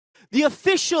the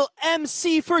official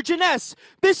MC for Jeunesse,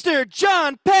 Mr.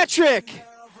 John Patrick.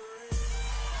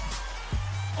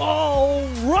 All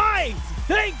right,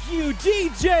 thank you,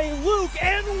 DJ Luke,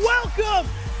 and welcome,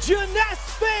 Jeunesse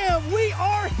fam. We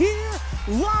are here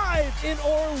live in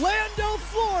Orlando,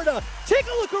 Florida. Take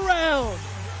a look around.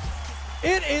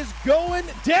 It is going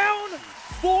down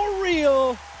for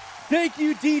real. Thank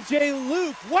you, DJ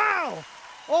Luke. Wow,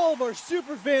 all of our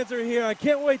super fans are here. I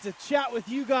can't wait to chat with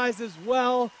you guys as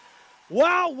well.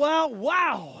 Wow, wow,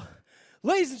 wow.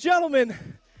 Ladies and gentlemen,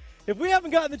 if we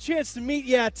haven't gotten the chance to meet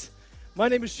yet, my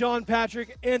name is Sean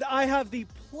Patrick, and I have the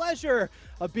pleasure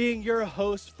of being your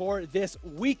host for this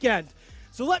weekend.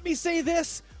 So let me say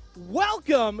this.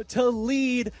 Welcome to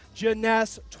Lead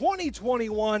Jeunesse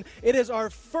 2021. It is our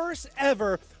first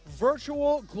ever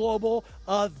virtual global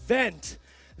event.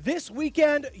 This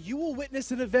weekend, you will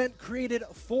witness an event created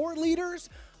for leaders,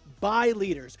 by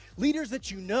leaders. Leaders that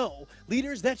you know,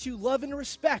 leaders that you love and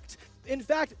respect. In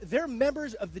fact, they're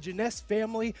members of the Jeunesse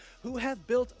family who have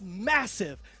built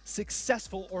massive,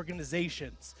 successful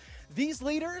organizations. These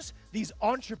leaders, these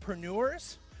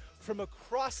entrepreneurs from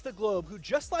across the globe who,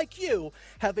 just like you,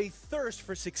 have a thirst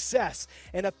for success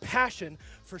and a passion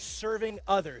for serving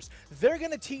others. They're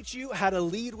going to teach you how to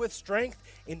lead with strength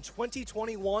in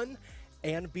 2021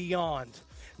 and beyond.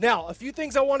 Now, a few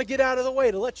things I want to get out of the way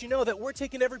to let you know that we're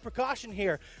taking every precaution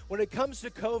here. When it comes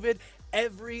to COVID,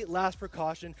 every last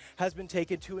precaution has been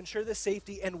taken to ensure the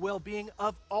safety and well-being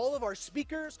of all of our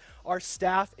speakers, our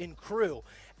staff, and crew.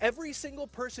 Every single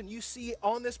person you see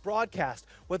on this broadcast,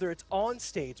 whether it's on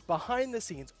stage, behind the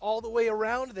scenes, all the way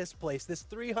around this place, this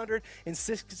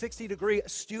 360-degree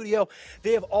studio,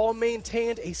 they have all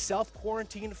maintained a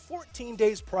self-quarantine 14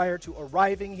 days prior to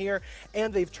arriving here,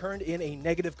 and they've turned in a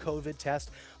negative COVID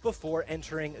test before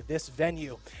entering this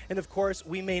venue. And of course,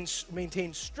 we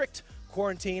maintain strict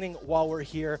quarantining while we're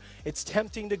here. It's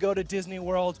tempting to go to Disney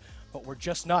World, but we're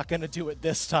just not going to do it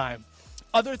this time.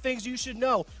 Other things you should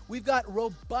know, we've got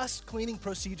robust cleaning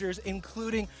procedures,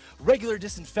 including regular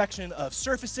disinfection of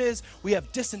surfaces. We have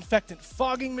disinfectant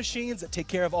fogging machines that take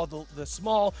care of all the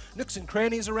small nooks and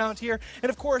crannies around here. And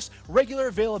of course, regular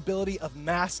availability of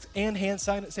masks and hand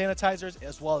sanitizers,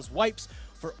 as well as wipes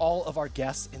for all of our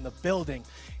guests in the building.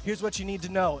 Here's what you need to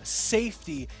know.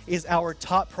 Safety is our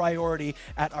top priority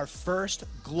at our first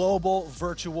global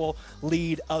virtual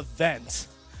lead event.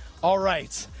 All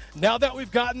right. Now that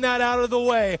we've gotten that out of the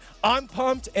way, I'm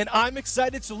pumped and I'm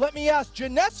excited. So let me ask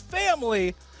Jeunesse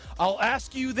family, I'll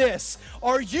ask you this.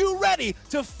 Are you ready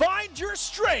to find your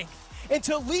strength and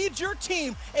to lead your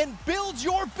team and build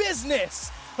your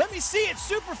business? Let me see it,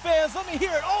 super fans. Let me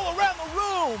hear it all around the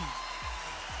room.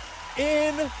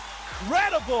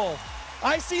 Incredible.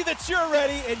 I see that you're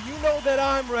ready and you know that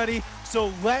I'm ready.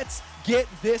 So let's get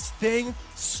this thing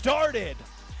started.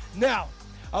 Now,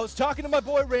 I was talking to my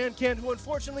boy Rancan, who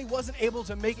unfortunately wasn't able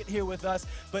to make it here with us,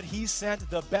 but he sent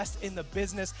the best in the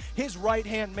business, his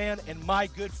right-hand man and my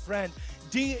good friend,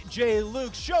 DJ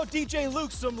Luke. Show DJ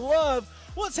Luke some love.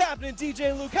 What's happening,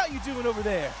 DJ Luke? How you doing over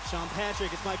there? Sean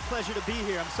Patrick, it's my pleasure to be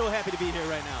here. I'm so happy to be here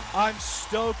right now. I'm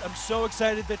stoked. I'm so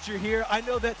excited that you're here. I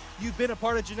know that you've been a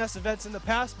part of Jeunesse events in the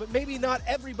past, but maybe not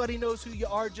everybody knows who you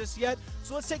are just yet.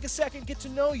 So let's take a second, get to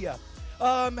know you.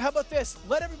 How about this?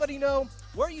 Let everybody know,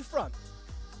 where are you from?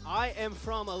 I am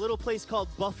from a little place called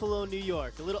Buffalo, New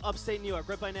York, a little upstate New York,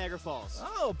 right by Niagara Falls.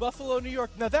 Oh, Buffalo, New York.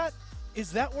 Now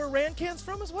is that where Rancan's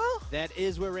from as well? That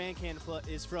is where Rancan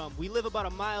is from. We live about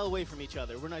a mile away from each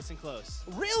other. We're nice and close.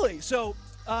 Really? So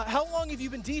how long have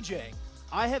you been DJing?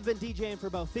 I have been DJing for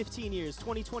about 15 years.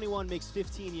 2021 makes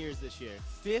 15 years this year.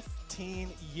 15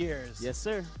 years. Yes,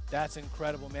 sir. That's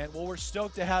incredible, man. Well, we're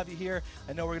stoked to have you here.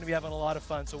 I know we're going to be having a lot of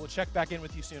fun, so we'll check back in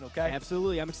with you soon, okay?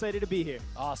 Absolutely. I'm excited to be here.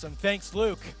 Awesome. Thanks,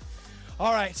 Luke.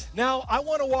 All right, now I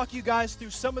want to walk you guys through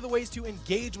some of the ways to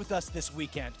engage with us this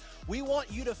weekend. We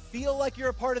want you to feel like you're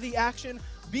a part of the action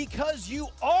because you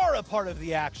are a part of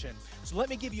the action. So let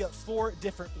me give you 4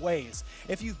 different ways.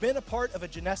 If you've been a part of a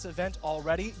Jeunesse event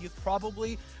already, you've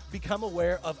probably become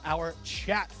aware of our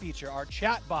chat feature, our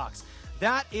chat box.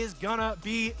 That is gonna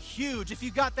be huge. If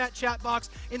you've got that chat box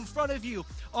in front of you,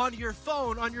 on your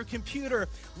phone, on your computer,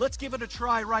 let's give it a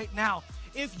try right now.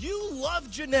 If you love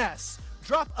Jeunesse,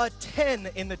 drop a 10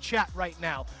 in the chat right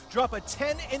now. Drop a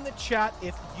 10 in the chat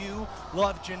if you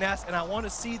love Jeunesse, and I want to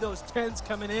see those 10s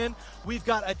coming in. We've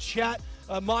got a chat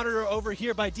monitor over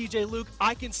here by DJ Luke.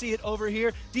 I can see it over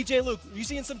here. DJ Luke, are you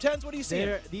seeing some 10s? What are you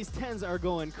seeing? These 10s are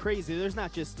going crazy. There's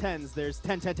not just 10s. There's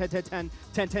 10, 10, 10, 10, 10,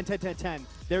 10, 10, 10, 10, 10.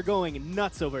 They're going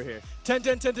nuts over here. 10,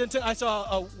 10, 10, 10, 10. I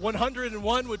saw a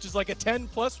 101, which is like a 10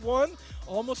 plus 1,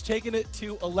 almost taking it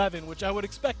to 11, which I would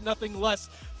expect nothing less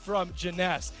from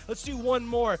Jeunesse. Let's do one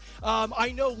more.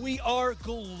 I know we are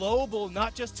global,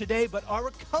 not just today, but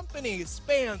our company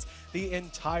spans the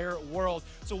entire world.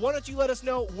 So why don't you let us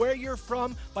know where you're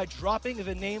from by dropping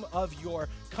the name of your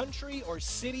country or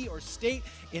city or state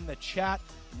in the chat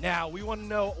now. We want to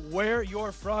know where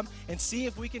you're from and see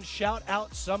if we can shout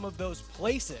out some of those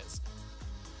places.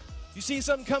 You see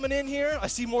something coming in here? I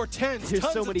see more tens. There's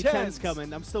tons so of many tens. tens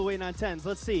coming. I'm still waiting on tens.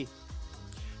 Let's see.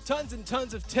 Tons and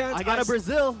tons of tens. I got a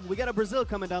Brazil. We got a Brazil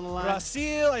coming down the line.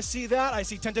 Brazil, I see that. I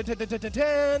see 10, 10, 10, 10, 10, 10,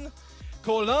 10.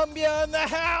 Colombia in the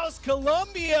house.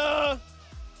 Colombia.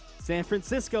 San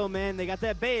Francisco, man. They got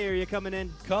that Bay Area coming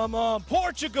in. Come on.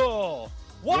 Portugal.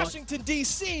 Washington,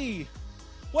 D.C.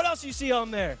 What else do you see on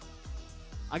there?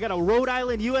 I got a Rhode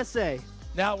Island, USA.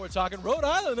 Now we're talking Rhode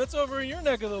Island. That's over in your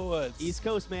neck of the woods. East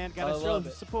Coast, man. Got to show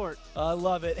support. I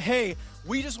love it. Hey,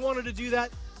 we just wanted to do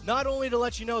that not only to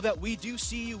let you know that we do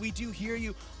see you, we do hear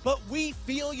you, but we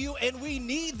feel you and we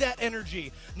need that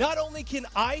energy. Not only can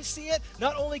I see it,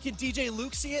 not only can DJ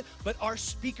Luke see it, but our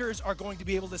speakers are going to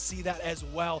be able to see that as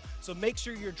well. So make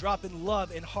sure you're dropping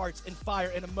love and hearts and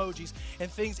fire and emojis and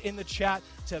things in the chat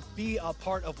to be a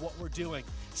part of what we're doing.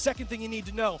 Second thing you need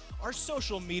to know, our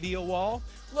social media wall.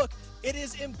 Look, it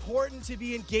is important to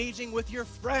be engaging with your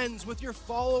friends, with your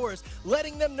followers,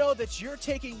 letting them know that you're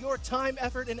taking your time,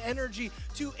 effort, and energy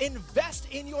to invest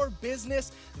in your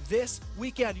business this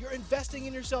weekend. You're investing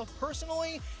in yourself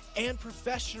personally and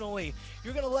professionally.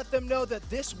 You're going to let them know that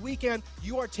this weekend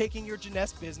you are taking your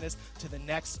Jeunesse business to the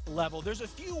next level. There's a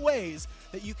few ways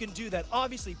that you can do that.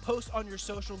 Obviously, post on your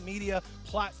social media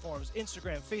platforms,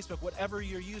 Instagram, Facebook, whatever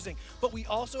you're using. But we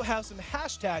also have some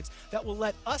hashtags that will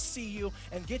let us see you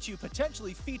and get you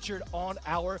potentially featured on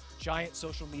our giant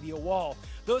social media wall.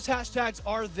 Those hashtags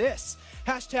are this: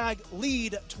 hashtag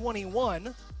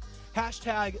lead21,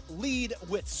 hashtag lead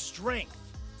with strength,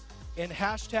 and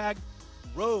hashtag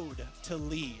road to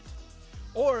lead.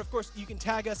 Or, of course, you can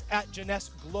tag us at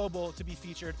Jeunesse Global to be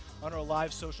featured on our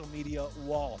live social media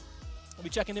wall. We'll be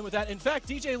checking in with that. In fact,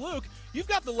 DJ Luke, you've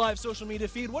got the live social media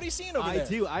feed. What are you seeing over there? I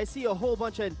do. I see a whole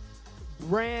bunch of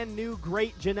brand new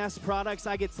great Jeunesse products.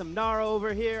 I get some Nara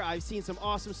over here. I've seen some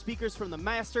awesome speakers from the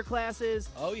master classes.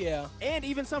 Oh yeah. And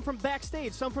even some from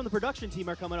backstage. Some from the production team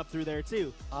are coming up through there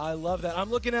too. I love that.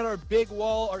 I'm looking at our big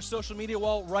wall, our social media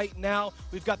wall right now.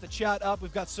 We've got the chat up.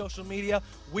 We've got social media.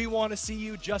 We want to see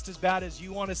you just as bad as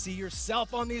you want to see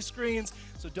yourself on these screens.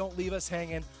 So don't leave us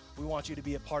hanging. We want you to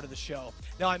be a part of the show.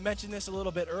 Now, I mentioned this a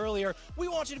little bit earlier. We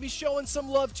want you to be showing some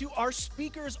love to our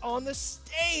speakers on the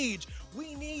stage.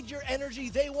 We need your energy.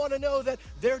 They want to know that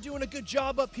they're doing a good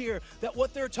job up here, that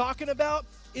what they're talking about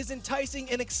is enticing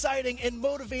and exciting and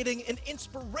motivating and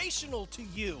inspirational to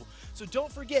you. So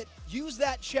don't forget, use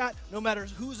that chat no matter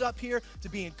who's up here to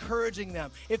be encouraging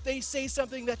them. If they say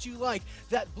something that you like,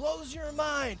 that blows your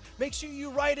mind, make sure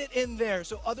you write it in there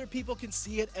so other people can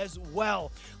see it as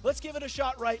well. Let's give it a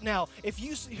shot right now. If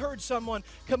you heard someone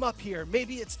come up here,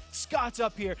 maybe it's Scott's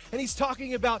up here, and he's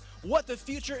talking about what the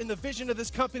future and the vision of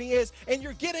this company is, and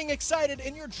you're getting excited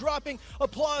and you're dropping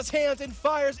applause hands and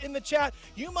fires in the chat,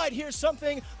 you might hear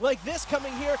something like this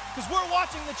coming here because we're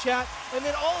watching the chat, and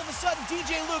then all of a sudden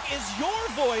DJ Luke is your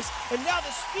voice, and now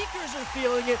the speakers are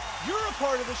feeling it. You're a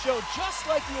part of the show just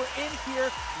like you were in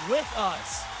here with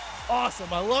us.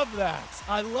 Awesome. I love that.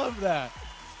 I love that.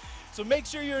 So make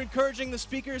sure you're encouraging the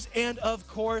speakers and, of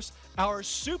course, our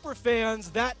super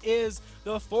fans. That is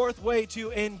the fourth way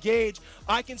to engage.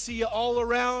 I can see you all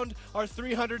around our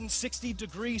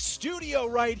 360-degree studio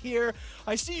right here.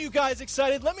 I see you guys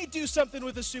excited. Let me do something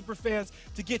with the super fans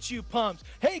to get you pumped.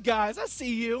 Hey, guys, I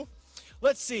see you.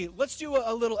 Let's see. Let's do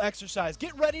a little exercise.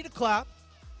 Get ready to clap.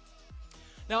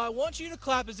 Now, I want you to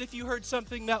clap as if you heard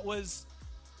something that was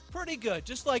pretty good.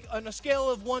 Just like on a scale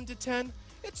of 1 to 10,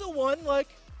 it's a 1, like,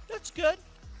 that's good.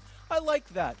 I like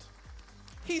that.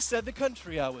 He said the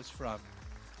country I was from.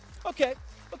 Okay,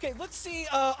 let's see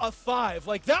a 5.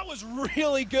 Like, that was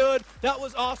really good. That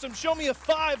was awesome. Show me a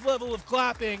 5 level of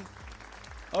clapping.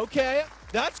 Okay,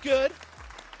 that's good.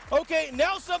 Okay,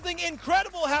 now something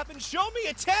incredible happened. Show me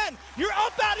a 10. You're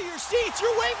up out of your seats.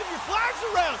 You're waving your flags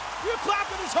around. You're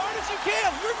clapping as hard as you can.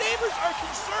 Your neighbors are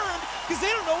concerned because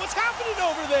they don't know what's happening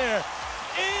over there.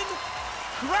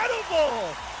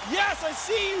 Incredible. Yes, I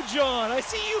see you, John. I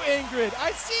see you, Ingrid.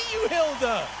 I see you,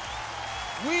 Hilda.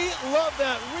 We love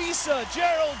that. Risa,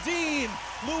 Geraldine,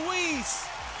 Luis.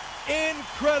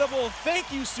 Incredible.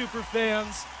 Thank you, super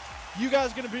fans. You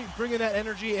guys are going to be bringing that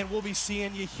energy, and we'll be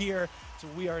seeing you here. So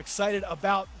we are excited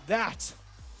about that.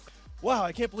 Wow,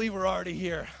 I can't believe we're already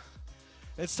here.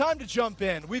 It's time to jump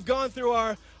in. We've gone through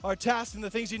our tasks and the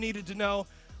things you needed to know.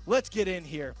 Let's get in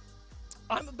here.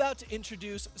 I'm about to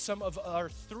introduce some of our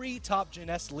 3 top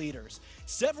Jeunesse leaders,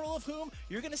 several of whom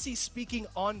you're going to see speaking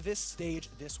on this stage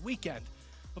this weekend.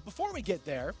 But before we get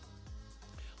there,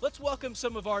 let's welcome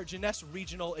some of our Jeunesse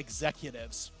regional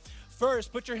executives.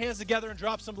 First, put your hands together and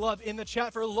drop some love in the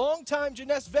chat for a longtime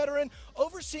Jeunesse veteran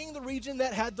overseeing the region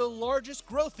that had the largest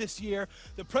growth this year,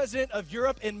 the president of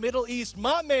Europe and Middle East,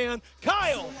 my man,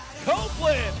 Kyle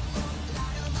Copeland.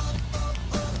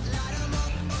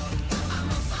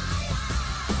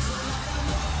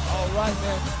 All right,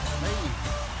 man.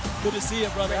 Hey. Good to see you,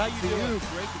 brother. How you doing?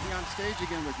 Great to be on stage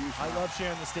again with you, Sean. I love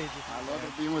sharing the stage with you. I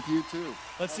love being with you too.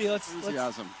 Let's see. Let's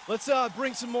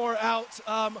bring some more out.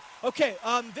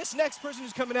 This next person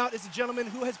who's coming out is a gentleman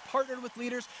who has partnered with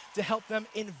leaders to help them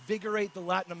invigorate the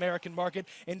Latin American market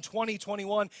in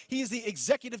 2021. He is the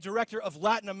executive director of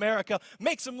Latin America.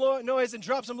 Make some noise and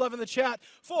drop some love in the chat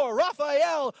for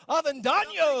Rafael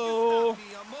Avendaño.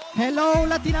 Hello,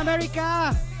 Latin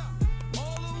America.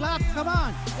 Clap, come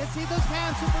on. Let's see those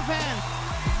hands, super fans.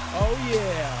 Oh,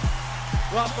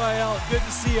 yeah. Rafael, good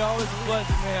to see you. Always a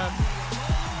pleasure, man.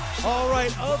 All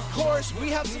right, of course, we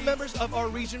have some members of our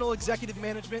regional executive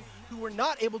management who were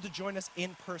not able to join us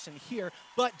in person here,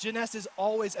 but Jeunesse is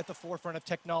always at the forefront of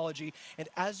technology. And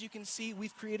as you can see,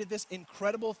 we've created this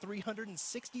incredible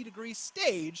 360-degree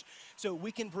stage so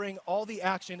we can bring all the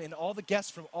action and all the guests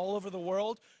from all over the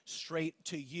world straight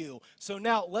to you. So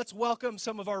now let's welcome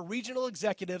some of our regional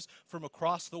executives from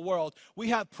across the world. We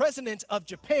have President of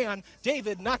Japan,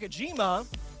 David Nakajima.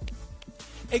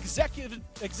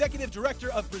 Executive Director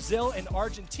of Brazil and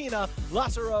Argentina,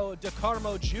 Lázaro de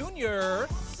Carmo Jr.,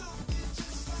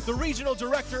 the Regional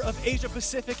Director of Asia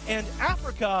Pacific and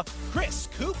Africa, Chris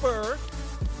Cooper,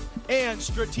 and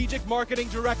Strategic Marketing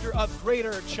Director of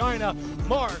Greater China,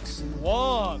 Mark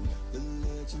Wong.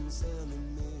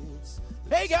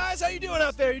 Hey guys, how you doing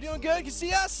out there? You doing good? You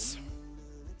see us?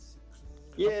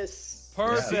 Yes.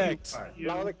 Perfect.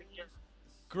 Yeah.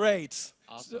 Great.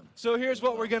 Awesome. So here's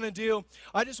what we're going to do.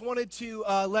 I just wanted to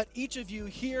let each of you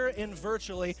here and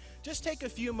virtually just take a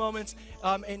few moments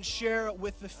and share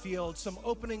with the field some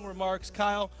opening remarks.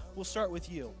 Kyle, we'll start with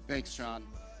you. Thanks, Sean.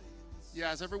 Yeah,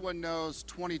 as everyone knows,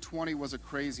 2020 was a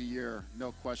crazy year,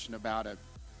 no question about it.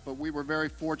 But we were very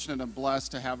fortunate and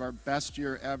blessed to have our best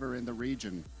year ever in the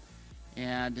region.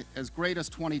 And as great as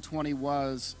 2020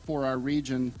 was for our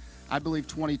region, I believe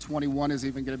 2021 is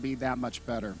even going to be that much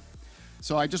better.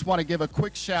 So I just want to give a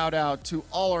quick shout out to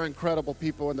all our incredible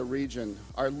people in the region,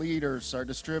 our leaders, our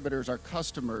distributors, our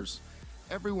customers,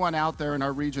 everyone out there in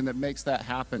our region that makes that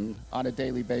happen on a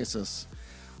daily basis.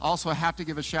 Also, I have to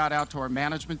give a shout out to our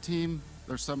management team.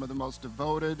 They're some of the most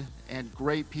devoted and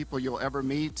great people you'll ever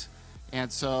meet.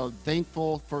 And so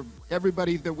thankful for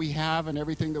everybody that we have and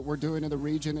everything that we're doing in the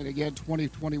region. And again,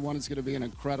 2021 is going to be an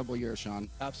incredible year, Sean.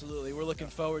 Absolutely. We're looking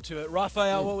forward to it.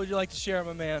 Rafael, what would you like to share,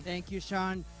 my man? Thank you,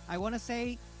 Sean. I want to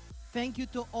say thank you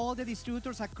to all the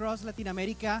distributors across Latin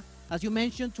America. As you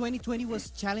mentioned, 2020 was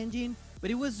challenging, but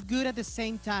it was good at the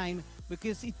same time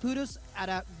because it put us at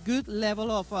a good level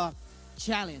of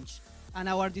challenge. And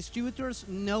our distributors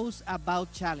knows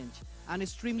about challenge. I'm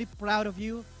extremely proud of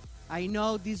you. I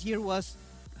know this year was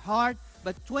hard,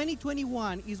 but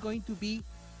 2021 is going to be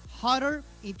harder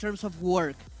in terms of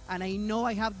work. And I know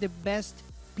I have the best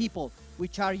people,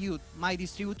 which are you, my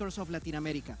distributors of Latin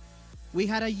America. We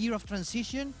had a year of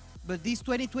transition, but this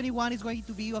 2021 is going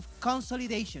to be of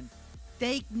consolidation.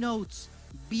 Take notes,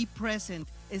 be present,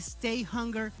 stay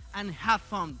hungry, and have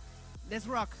fun. Let's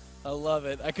rock. I love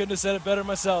it. I couldn't have said it better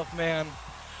myself, man.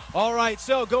 All right,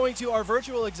 so going to our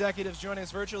virtual executives joining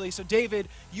us virtually. So David,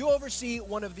 you oversee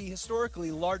one of the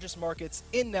historically largest markets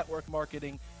in network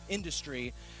marketing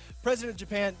industry. President of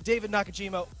Japan, David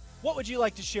Nakajima, what would you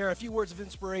like to share, a few words of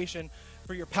inspiration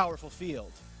for your powerful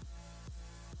field?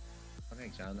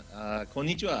 Thanks, John.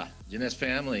 Konnichiwa, Jeunesse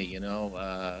family. You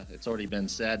know, it's already been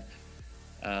said.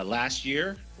 Last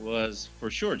year was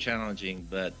for sure challenging,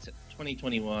 but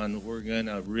 2021, we're going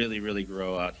to really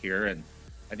grow out here. And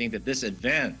I think that this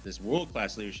event, this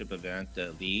world-class leadership event,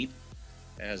 LEAD,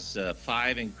 has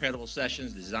 5 incredible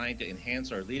sessions designed to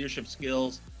enhance our leadership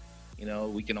skills. You know,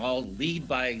 we can all lead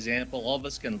by example. All of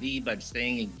us can lead by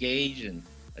staying engaged and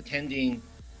attending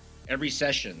every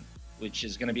session, which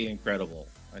is going to be incredible.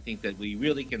 I think that we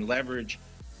really can leverage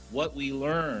what we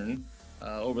learn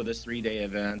over this 3-day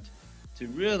event to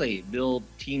really build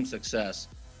team success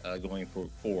going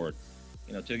forward.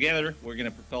 You know, together we're going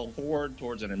to propel forward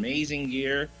towards an amazing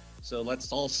year. So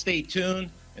let's all stay tuned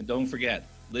and don't forget,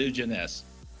 live Jeunesse.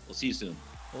 We'll see you soon.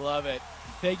 Love it.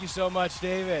 Thank you so much,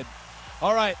 David.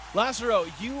 All right, Lázaro,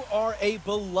 you are a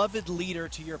beloved leader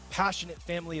to your passionate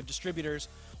family of distributors.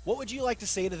 what would you like to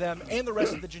say to them and the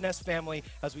rest of the Jeunesse family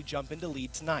as we jump into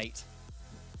lead tonight?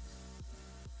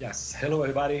 Yes, hello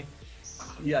everybody.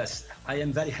 Yes, I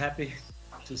am very happy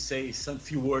to say some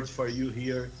few words for you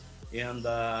here and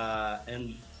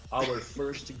our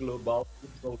first global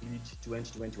Pro Lead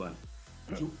 2021.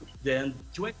 Then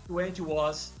 2020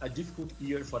 was a difficult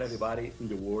year for everybody in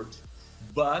the world,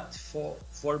 but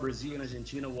for Brazil and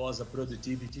Argentina was a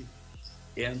productivity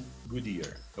and good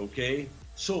year. Okay,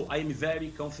 so I am very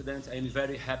confident. I am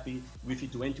very happy with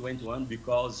 2021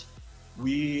 because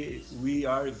we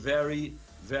are very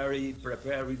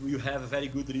prepared. We have a very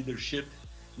good leadership.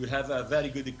 We have a very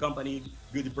good company,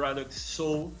 good product.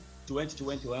 So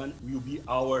 2021 will be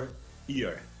our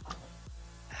year.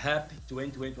 Happy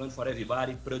 2021 for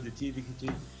everybody,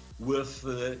 productivity with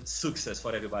success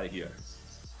for everybody here.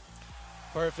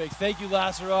 Perfect. Thank you,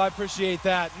 Lazaro. I appreciate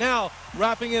that. Now,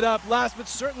 wrapping it up, last but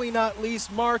certainly not least,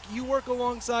 Mark, you work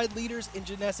alongside leaders in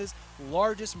Jeunesse's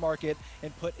largest market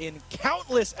and put in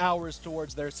countless hours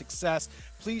towards their success.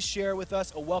 Please share with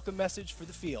us a welcome message for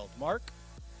the field. Mark?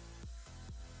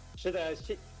 是的，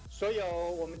所有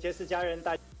我们杰斯家人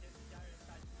大。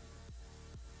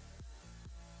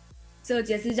所有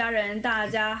杰斯家人，大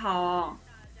家好。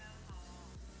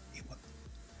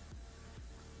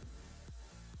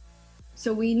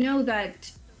So we know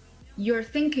that your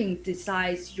thinking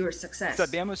decides your success.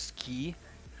 Sabemos que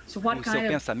So what o seu kind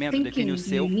of pensamento thinking define o do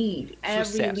seu you need? Every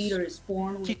sucesso. leader is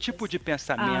born with Que tipo de this,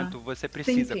 pensamento você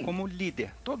precisa thinking. como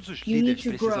líder? Todos os You need líderes to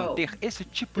precisam grow. ter esse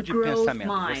tipo The de growth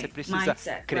pensamento. Você precisa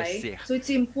mindset, crescer. right? So it's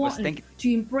Você tem important que to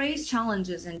embrace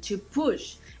challenges and to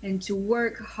push and to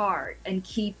work hard and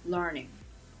keep learning.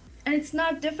 And it's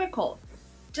not difficult.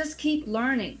 Just keep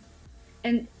learning.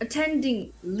 And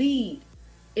attending lead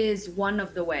is one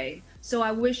of the way. So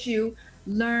I wish you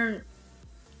learn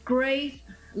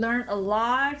a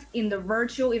lot in the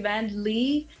virtual event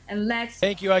lead, and let's...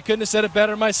 Thank you. I couldn't have said it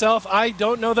better myself. I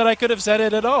don't know that I could have said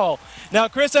it at all. Now,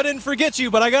 Chris, I didn't forget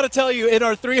you, but I got to tell you, in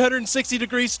our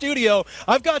 360-degree studio,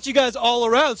 I've got you guys all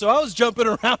around, so I was jumping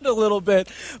around a little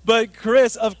bit. But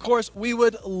Chris, of course, we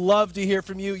would love to hear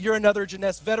from you. You're another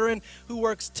Jeunesse veteran who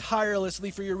works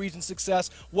tirelessly for your region's success.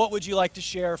 What would you like to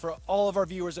share for all of our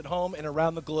viewers at home and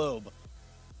around the globe?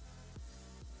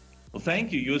 Well,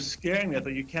 thank you. You're scaring me. I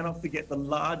thought you cannot forget the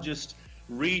largest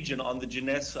region on the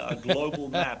Jeunesse global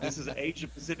map. This is Asia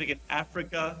Pacific and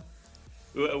Africa.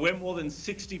 We're more than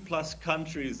 60 plus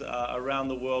countries around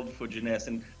the world for Jeunesse,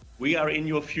 and we are in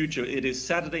your future. It is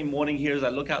Saturday morning here. As I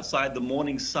look outside, the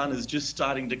morning sun is just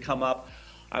starting to come up.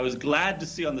 I was glad to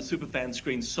see on the Superfan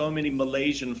screen so many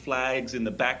Malaysian flags in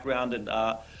the background and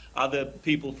other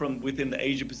people from within the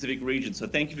Asia Pacific region. So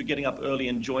thank you for getting up early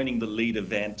and joining the lead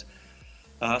event.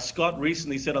 Scott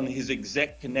recently said on his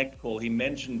Exec Connect call, he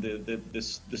mentioned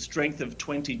the strength of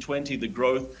 2020, the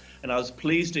growth, and I was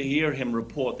pleased to hear him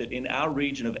report that in our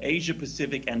region of Asia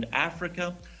Pacific and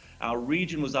Africa, our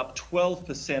region was up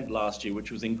 12% last year,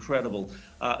 which was incredible.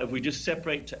 If we just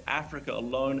separate to Africa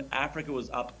alone, Africa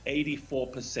was up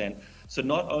 84%. So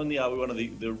not only are we one of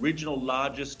the original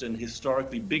largest and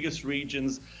historically biggest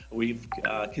regions, we've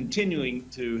continuing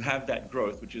to have that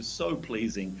growth, which is so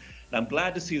pleasing. And I'm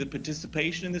glad to see the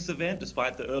participation in this event,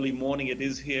 despite the early morning it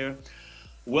is here.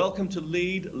 Welcome to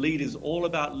LEAD. LEAD is all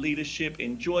about leadership.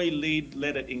 Enjoy LEAD.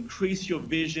 Let it increase your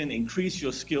vision, increase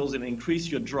your skills, and increase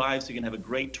your drive so you can have a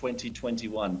great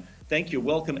 2021. Thank you.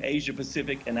 Welcome, Asia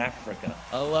Pacific and Africa.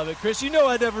 I love it. Chris, you know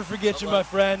I'd never forget you, my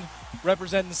friend,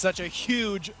 representing such a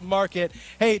huge market.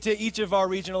 Hey, to each of our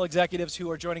regional executives who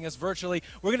are joining us virtually,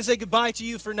 we're going to say goodbye to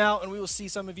you for now, and we will see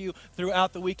some of you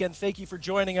throughout the weekend. Thank you for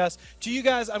joining us. To you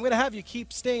guys, I'm going to have you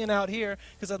keep staying out here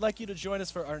because I'd like you to join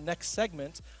us for our next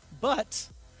segment. But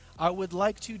I would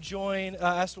like to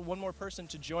ask one more person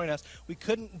to join us. We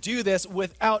couldn't do this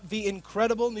without the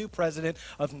incredible new president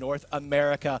of North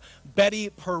America, Betty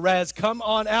Perez. Come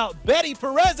on out. Betty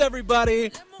Perez,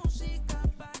 everybody.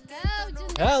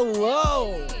 Hello.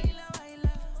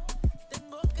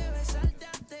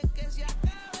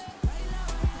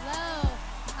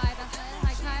 Hi, Dustin.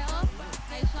 Hi, Kyle.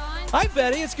 Hi, Sean. Hi,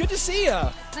 Betty. It's good to see you.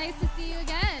 Nice to see you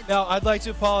again. Now, I'd like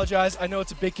to apologize. I know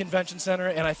it's a big convention center,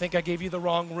 and I think I gave you the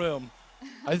wrong room.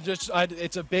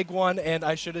 It's a big one, and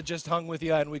I should have just hung with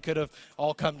you, and we could have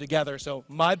all come together. So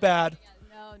my bad. Yeah,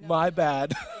 no. My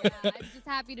bad. Yeah, I'm just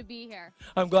happy to be here.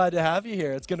 I'm glad to have you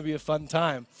here. It's going to be a fun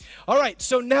time. All right,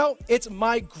 so now it's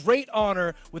my great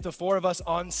honor with the four of us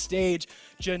on stage,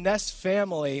 Jeunesse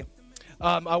family.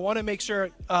 I want to make sure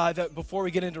that before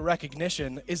we get into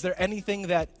recognition, is there anything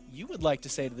that you would like to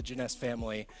say to the Jeunesse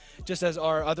family, just as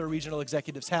our other regional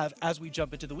executives have, as we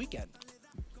jump into the weekend?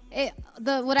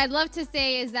 What I'd love to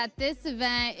say is that this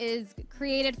event is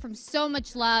created from so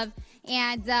much love.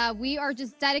 And we are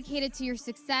just dedicated to your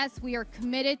success. We are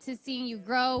committed to seeing you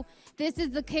grow. This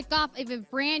is the kickoff of a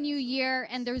brand new year,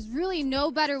 and there's really no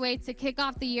better way to kick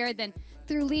off the year than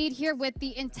through Lead here with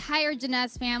the entire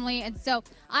Jeunesse family. And so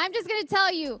I'm just going to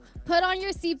tell you, put on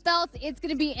your seatbelts. It's going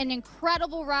to be an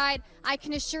incredible ride. I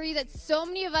can assure you that so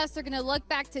many of us are going to look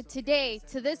back to today,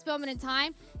 to this moment in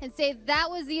time, and say that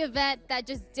was the event that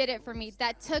just did it for me,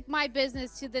 that took my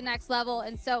business to the next level.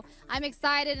 And so I'm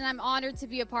excited and I'm honored to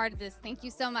be a part of this. Thank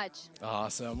you so much.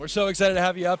 Awesome. We're so excited to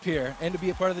have you up here and to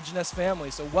be a part of the Jeunesse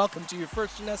family. So welcome to your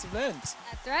first Jeunesse event.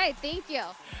 That's right. Thank you.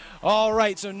 All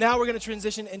right, so now we're going to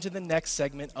transition into the next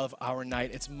segment of our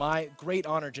night. It's my great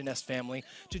honor, Jeunesse family,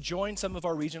 to join some of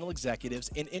our regional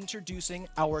executives in introducing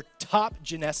our top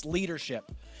Jeunesse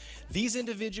leadership. These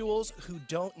individuals who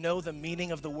don't know the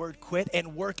meaning of the word quit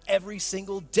and work every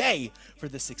single day for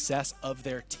the success of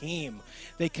their team.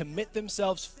 They commit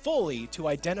themselves fully to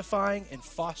identifying and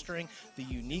fostering the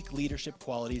unique leadership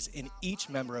qualities in each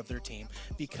member of their team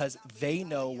because they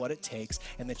know what it takes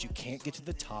and that you can't get to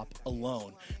the top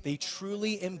alone. They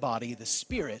truly embody the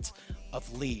spirit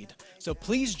of Lead. So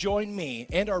please join me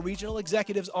and our regional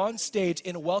executives on stage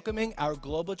in welcoming our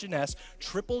Global Jeunesse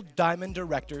Triple Diamond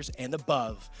Directors and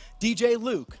above. DJ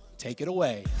Luke, take it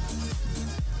away.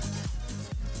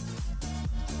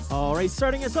 All right,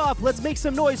 starting us off, let's make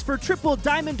some noise for Triple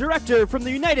Diamond Director from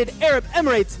the United Arab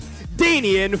Emirates,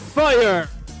 Danian Fire.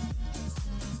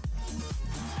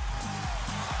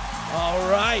 All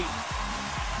right.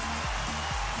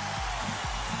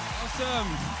 Awesome.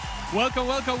 Welcome,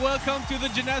 welcome, welcome to the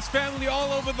Jeunesse family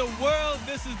all over the world.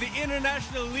 This is the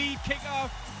International Lead Kickoff.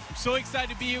 I'm so excited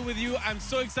to be here with you. I'm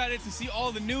so excited to see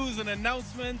all the news and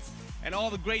announcements and all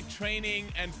the great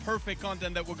training and perfect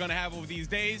content that we're going to have over these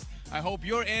days. I hope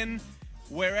you're in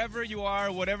wherever you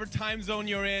are, whatever time zone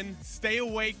you're in. Stay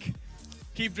awake.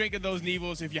 Keep drinking those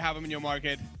Nevos if you have them in your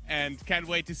market. And can't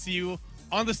wait to see you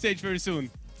on the stage very soon.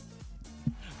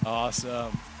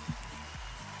 Awesome.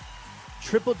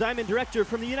 Triple Diamond Director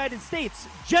from the United States,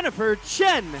 Jennifer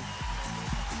Chen.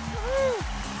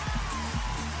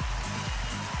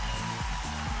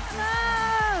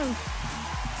 Hello!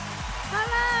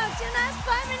 Hello, Jeunesse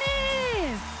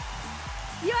family!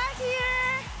 You are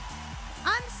here.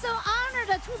 I'm so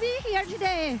honored to be here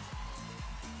today.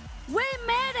 We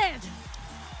made it.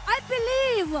 I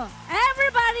believe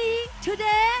everybody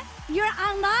today, you're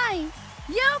online.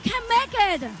 You can make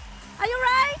it. Are you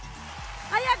right?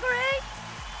 I agree.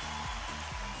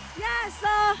 Yes,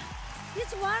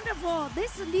 it's wonderful.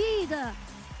 This lead,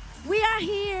 we are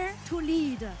here to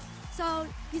lead. So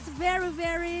it's very,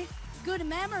 very good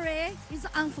memory. It's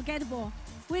unforgettable.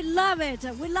 We love it.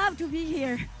 We love to be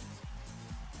here.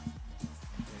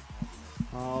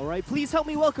 All right, please help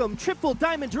me welcome Triple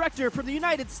Diamond Director from the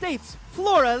United States,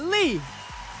 Flora Lee.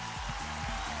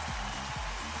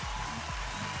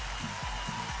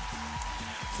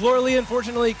 Flora Lee,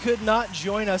 unfortunately, could not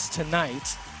join us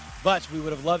tonight, but we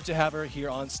would have loved to have her here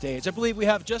on stage. I believe we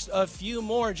have just a few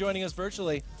more joining us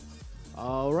virtually.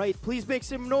 All right, please make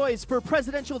some noise for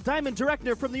Presidential Diamond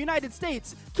Director from the United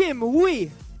States, Kim Wee.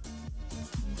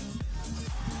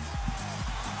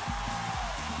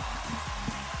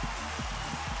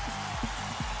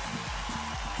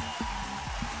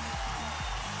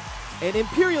 And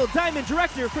Imperial Diamond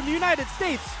Director from the United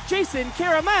States, Jason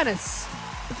Karamanis.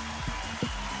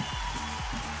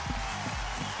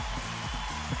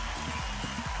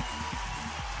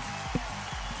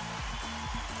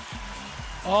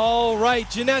 All right,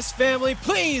 Jeunesse family,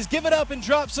 please give it up and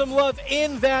drop some love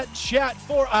in that chat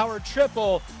for our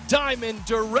Triple Diamond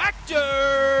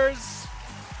Directors.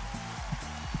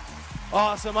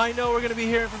 Awesome. I know we're going to be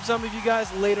hearing from some of you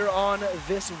guys later on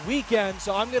this weekend,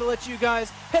 so I'm going to let you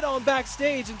guys head on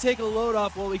backstage and take a load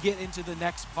off while we get into the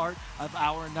next part of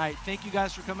our night. Thank you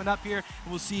guys for coming up here, and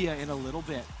we'll see you in a little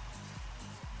bit.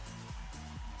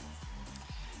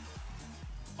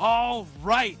 All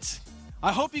right.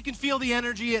 I hope you can feel the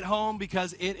energy at home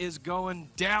because it is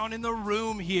going down in the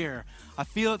room here. I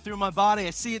feel it through my body. I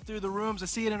see it through the rooms. I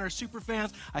see it in our super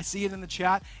fans. I see it in the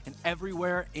chat and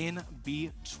everywhere in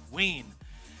between.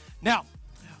 Now,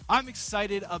 I'm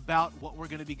excited about what we're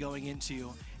going to be going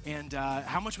into and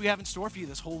how much we have in store for you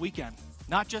this whole weekend.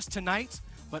 Not just tonight,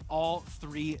 but all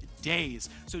 3 days.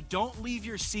 So don't leave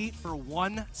your seat for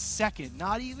 1 second.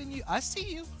 Not even you. I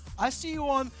see you. I see you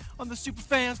on the super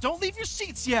fans. Don't leave your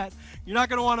seats yet. You're not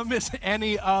going to want to miss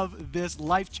any of this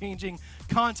life-changing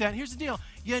content. Here's the deal.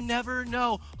 You never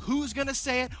know who's going to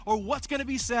say it or what's going to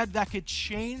be said that could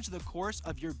change the course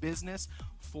of your business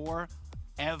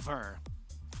forever.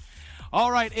 All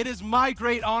right, it is my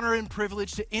great honor and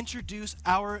privilege to introduce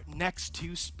our next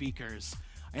two speakers.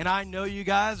 And I know you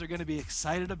guys are going to be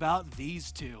excited about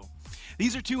these two.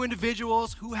 These are two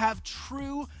individuals who have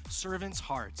true servants'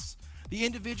 hearts. The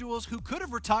individuals who could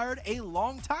have retired a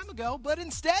long time ago, but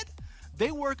instead,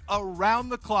 they work around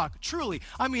the clock, truly,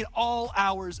 I mean all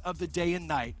hours of the day and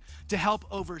night, to help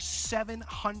over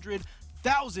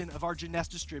 700,000 of our Jeunesse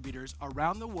distributors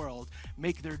around the world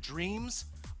make their dreams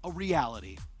a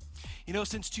reality. You know,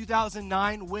 since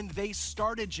 2009, when they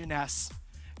started Jeunesse,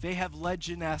 they have led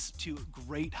Jeunesse to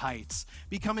great heights,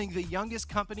 becoming the youngest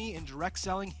company in direct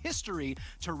selling history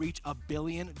to reach $1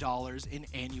 billion in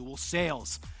annual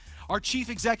sales. Our Chief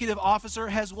Executive Officer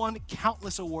has won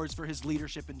countless awards for his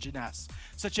leadership in Jeunesse,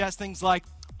 such as things like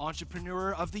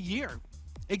Entrepreneur of the Year,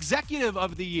 Executive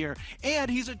of the Year, and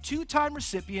he's a 2-time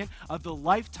recipient of the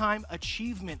Lifetime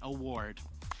Achievement Award.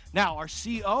 Now, our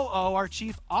COO, our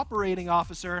Chief Operating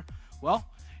Officer, well,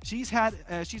 she's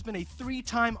been a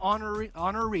 3-time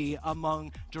honoree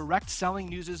among Direct Selling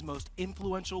News' most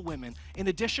influential women. In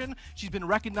addition, she's been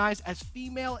recognized as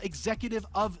Female Executive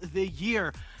of the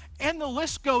Year. And the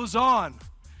list goes on.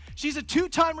 She's a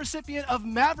 2-time recipient of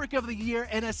Maverick of the Year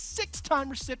and a 6-time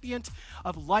recipient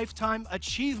of Lifetime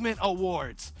Achievement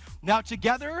Awards. Now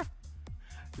together,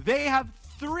 they are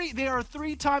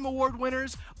 3-time award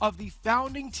winners of the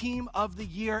Founding Team of the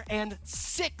Year and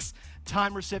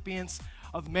 6-time recipients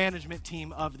of Management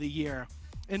Team of the Year.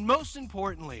 And most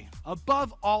importantly,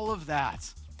 above all of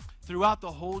that, throughout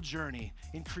the whole journey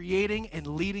in creating and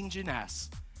leading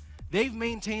Jeunesse, they've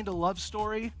maintained a love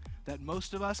story that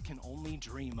most of us can only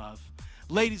dream of.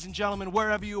 Ladies and gentlemen,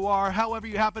 wherever you are, however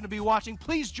you happen to be watching,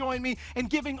 please join me in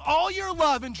giving all your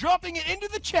love and dropping it into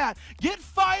the chat. Get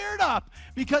fired up,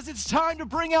 because it's time to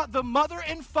bring out the mother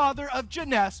and father of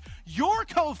Jeunesse, your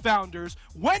co-founders,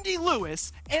 Wendy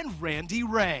Lewis and Randy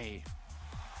Ray.